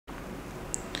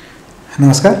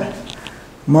नमस्कार,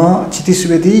 म क्षितिज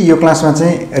सुवेदी। यो क्लासमा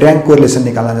चाहिँ र्याङ्क कोरिलेसन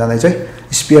निकाल्न जाँदैछु है।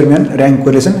 स्पियरम्यान र्याङ्क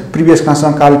कोरिलेसन। प्रिभियस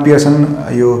क्लासमा कार्ल पियर्सन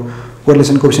यो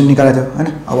कोरिलेसन कोएफिसिएन्ट निकालेको थियो हैन।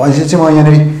 अब अहिले चाहिँ म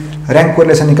यहाँनेरि र्याङ्क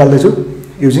कोरिलेसन निकाल्दैछु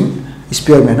युजिङ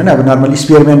स्पियरम्यान हैन। अब नर्मली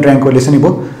स्पियरम्यान र्याङ्क कोरिलेसन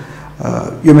भयो।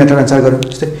 यो मेथड अनुसार गरौँ।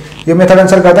 जस्तै यो मेथड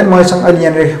अनुसार गर्दा मसँग अहिले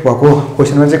यहाँनेरि भएको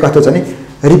क्वेशनमा चाहिँ कस्तो छ नि,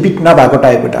 रिपिट नभएको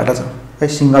टाइपको डाटा छ है।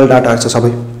 सिंगल डाटाहरु छ,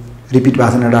 सबै रिपिट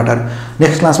भएको छैन डाटाहरु।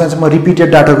 नेक्स्ट क्लासमा चाहिँ म रिपिटेड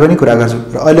डाटाको पनि कुरा गर्छु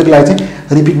र अहिलेको लागि चाहिँ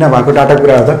रिपिट नभएको डाटा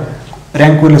कुरा गर्दा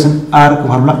र्याङ्क कोरिलेसन r को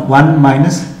formula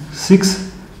 1 - 6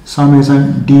 summation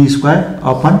d square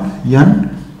upon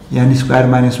n square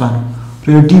 -1 हो।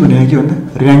 र यो d भनेको के भन्दा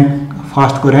र्याङ्क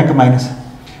फर्स्ट को र्याङ्क माइनस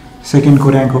सेकेन्ड को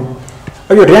र्याङ्क हो।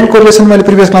 अब यो र्याङ्क कोरिलेसन मैले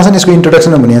प्रिभियस क्लासमा यसको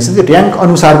इन्ट्रोडक्सनमा भनेको चाहिँ र्याङ्क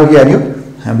अनुसारको के हाल्यो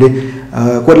हामीले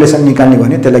कोरिलेसन निकाल्ने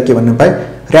भने त्यसलाई के भन्नु पाए,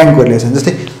 र्याङ्क कोरिलेसन।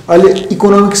 जस्तै अहिले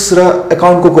इकोनोमिक्स र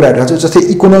एकाउन्टको कुराहरु गर्छु। जस्तै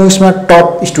इकोनोमिक्समा टप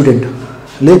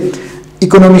स्टुडेन्टले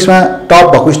इकोनोमिक्समा टप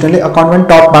भएको स्टुडेन्टले एकाउन्टमा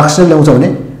टप मार्क्स नै ल्याउँछ भने,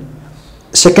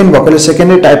 सेकेन्ड भएकोले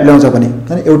सेकेन्डै टाइप ल्याउँछ भने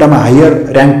हैन, एउटामा हायर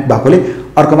र्याङ्क भएकोले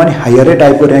अर्कोमा नि हायरै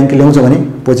टाइपको र्याङ्क ल्याउँछ भने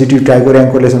पोजिटिभ टाइपको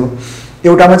र्याङ्क कोरिलेसन हो।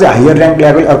 एउटामा चाहिँ हायर र्याङ्क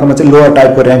ल्याएकोले अर्कोमा चाहिँ लोअर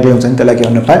टाइपको र्याङ्क ल्याउँछ भने त्यसलाई के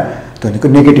भन्नु पाए, त्यो भनेको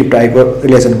नेगेटिभ टाइपको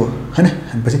रिलेसन भयो हैन।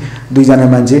 अनि दुई जना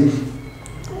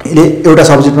मान्छेले एउटा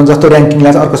सब्जेक्टमा जस्तो र्याङ्किङ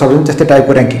ल्यान्छ अर्को सब्जेक्टमा त्यस्तै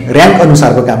टाइपको र्याङ्क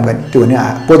अनुसारको काम गर्ने, त्यो भने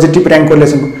पोजिटिभ र्याङ्क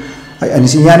कोरिलेसनको। अनि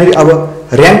यहाँनेरि अब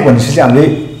र्याङ्क भनेपछि चाहिँ हामीले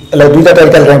यसलाई दुईटा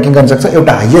तरिकाले र्याङ्किङ गर्न सक्छ।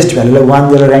 एउटा हाइएस्ट भ्यालुलाई 1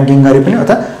 दिएर र्याङ्किङ गरे पनि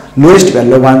अथवा लोएस्ट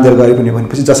भ्यालुलाई 1 दिएर गरे पनि,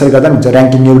 भनेपछि जसरी गर्दा पनि हुन्छ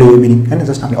र्याङ्किङ एउटै हो मिनिङ हैन।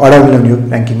 जस्तो हामीले अर्डर मिलाउने हो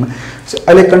र्याङ्किङमा।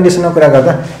 अहिले कन्डिसनमा कुरा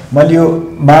गर्दा मैले यो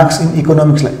मार्क्स इन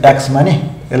इकोनोमिक्सलाई x माने,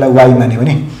 यसलाई y माने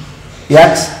भने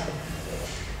x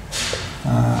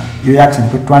यो x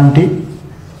भनेको 20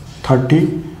 30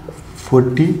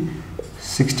 40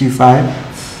 65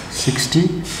 60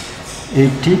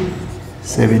 80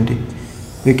 70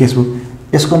 यो केस हो।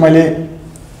 यसको मैले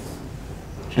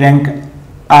र्याङ्क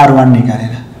R1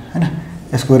 निकालेर हैन,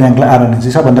 यसको र्याङ्कलाई R1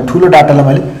 चाहिँ सबभन्दा ठुलो डाटालाई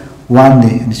मैले 1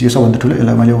 दिएँ। अनि यो सबभन्दा ठुलो,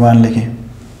 यसलाई मैले 1 लेखेँ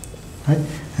है।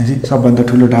 अनि सबभन्दा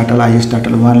ठुलो डाटालाई हाइएस्ट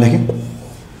डाटालाई 1 लेखेँ,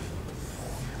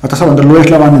 अथवा सबभन्दा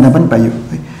लोएस्टलाई 1 दिँदा पनि पाइयो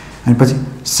है। अनि पछि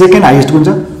सेकेन्ड हाइएस्ट कुन छ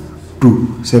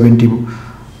 270 भयो।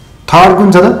 थर्ड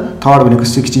कुन छ त, थर्ड भनेको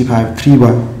 65 3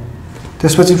 भयो।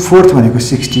 त्यसपछि फोर्थ भनेको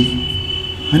 60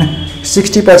 हैन।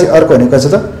 60 पछि अर्को भनेको छ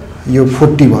त यो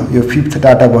 40 भयो, यो फिफ्थ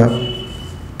डाटा भयो।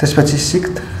 त्यसपछि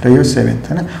सिक्स्थ र यो सेभेन्थ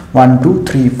हैन। 1 2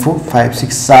 3 4 5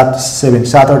 6 7 7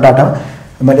 सातवटा डाटामा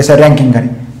मैले यसरी र्याङ्किङ गरेँ।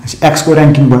 एक्स को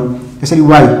र्याङ्किङ भयो। यसरी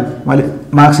वाइ मैले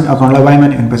मार्क्स इन अकाउन्टलाई वाइ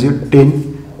माने, भनेपछि यो 10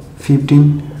 15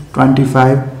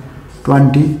 25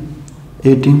 20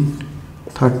 18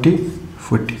 30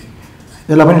 40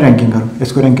 यसलाई पनि र्याङ्किङ गरौँ।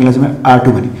 यसको र्याङ्किङलाई चाहिँ मैले R2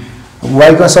 भने।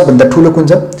 वाइको सबभन्दा ठुलो कुन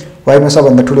छ, वाइमा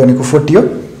सबभन्दा ठुलो भनेको 40 हो,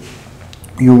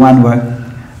 यो 1 भयो।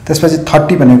 त्यसपछि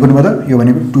 30 भनेको कुन भयो त, यो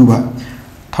भनेको 2 भयो।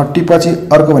 30 पछि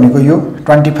अर्को भनेको यो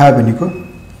 25 भनेको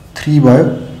 3 भयो।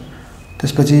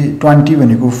 त्यसपछि 20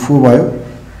 भनेको 4 भयो।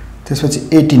 त्यसपछि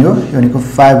 18 हो, यो भनेको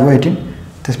 5 हो 18।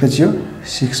 त्यसपछि यो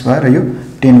 6 भयो र यो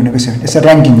 10 भनेको 7। यसरी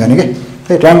र्याङ्किङ गर्ने के है।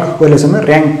 र्याङ्क कोरिलेसनमा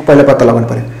र्याङ्क पहिला पत्ता लगाउनु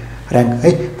पर्यो र्याङ्क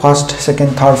है। फर्स्ट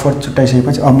सेकेन्ड थर्ड फोर्थ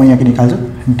छुट्याइसकेपछि अब म यहाँ के निकाल्छु,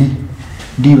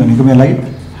 डी भनेको मेरो लागि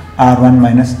R1 -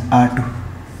 R2।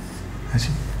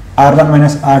 R1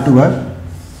 - R2 भयो।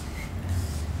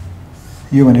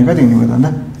 यो भनेको कति हुने भयो त अन्त,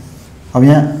 अब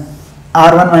यहाँ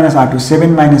R1 - R2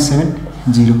 7 - 7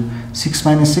 0 6 -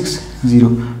 6 0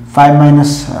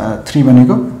 5 - 3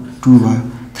 भनेको 2 भयो।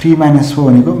 3 - 4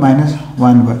 भनेको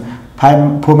 -1 भयो। 4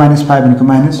 - 5 भनेको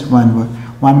 -1 भयो।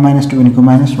 1 - 2 भनेको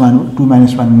 -1 हो। 2 -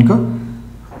 1 भनेको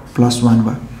 +1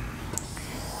 भयो।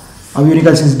 अब यो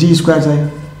निकाल्छ डी स्क्वायर चाहियो।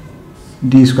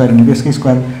 डी स्क्वायर भनेको यसकै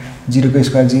स्क्वायर, 0 को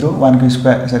स्क्वायर 0 1 को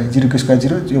स्क्वायर 0 को स्क्वायर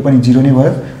 0, यो पनि 0 नै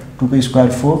भयो। 2 को स्क्वायर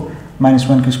 4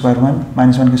 -1 को स्क्वायर 1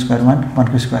 -1 को स्क्वायर 1 1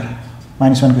 को स्क्वायर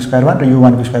 -1 को स्क्वायर 1 र यो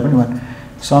 1 को स्क्वायर पनि 1।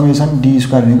 समेसन डी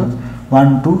स्क्वायर भनेको 1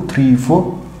 2 3 4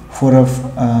 4 अफ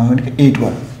 8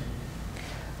 भयो।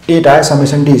 8 आयो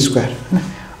समेसन डी स्क्वायर हैन।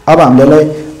 अब हामीले यसलाई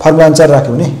फर्मुला अनुसार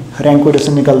राख्यो भने र्याङ्क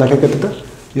कोरिलेसन निकाल्दाखेरि कति त,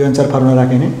 यो अनुसार फर्मुला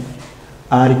राख्यो भने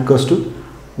R =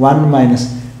 1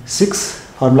 - 6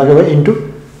 फर्मुला के भयो इन्टु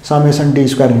समेसन डी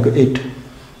स्क्वायर भनेको 8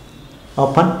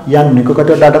 अपन n भनेको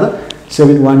कतिवटा डाटा त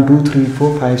 7 1 2 3 4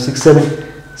 5 6 7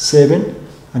 7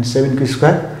 अनि 7 को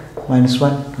स्क्वायर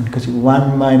 -1 भनेको चाहिँ 1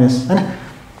 माइनस हैन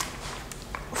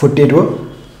 48 हो।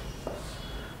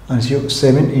 अनि यो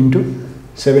 7 इन्टु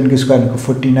 7 को स्क्वायर भनेको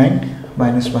 49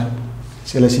 -1।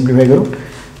 यसलाई सिम्प्लिफाई गरौँ।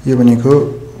 यो भनेको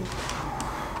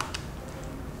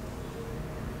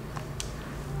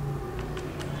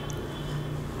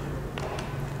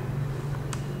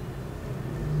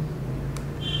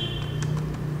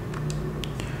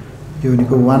यो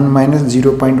भनेको 1 -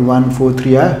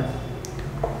 0.143 आयो।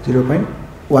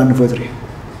 0.143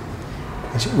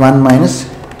 1 minus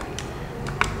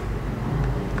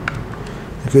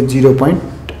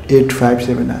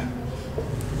 0.857 आयो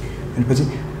भनेपछि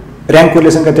र्याङ्क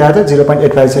कोरिलेसन कति आयो त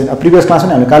 0.857 प्रिभियस क्लासमा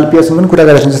हामीले काल पियर्सन पनि कुरा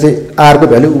गरेका छौँ जस्तै r को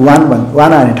भ्यालु 1 आयो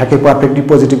भने ठ्याक्कै पर्फेक्टली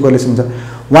पोजिटिभ कोरिलेसन छ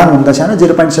 1 भन्दा सानो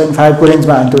 0.75 को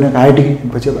रेन्जमा हाल्नु उनीहरुको हाई डिग्री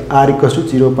भनेपछि अब r =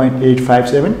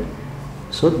 0.857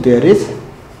 so there is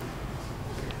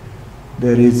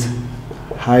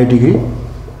high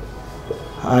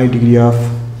degree of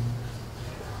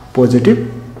positive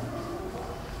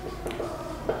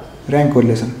rank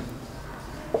correlation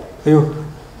यो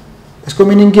यसको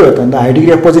मिनिङ के हो त भन्दा high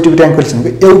degree of positive rank कोरिलेसनको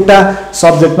एउटा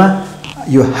सब्जेक्टमा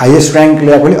यो हाईएस्ट र्याङ्क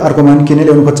ल्याएकोले अर्कोमा पनि किन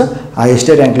ल्याउनु खोज्छ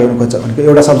हाईएस्टै र्याङ्क ल्याउनु खोज्छ भनेको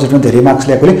एउटा सब्जेक्टमा धेरै मार्क्स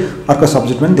ल्याएकोले अर्को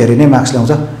सब्जेक्टमा पनि धेरै नै मार्क्स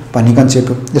ल्याउँछ भन्ने कन्सेप्ट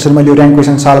हो यसरी मैले यो र्याङ्क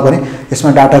क्वेसन सल्भ गरेँ यसमा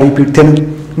डाटा रिपिट थिएन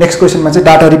नेक्स्ट क्वेसनमा चाहिँ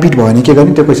डाटा रिपिट भयो भने के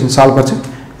गर्ने त्यो क्वेसन सल्भ गर्छु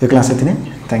यो क्लास यति नै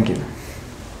थ्यांक यू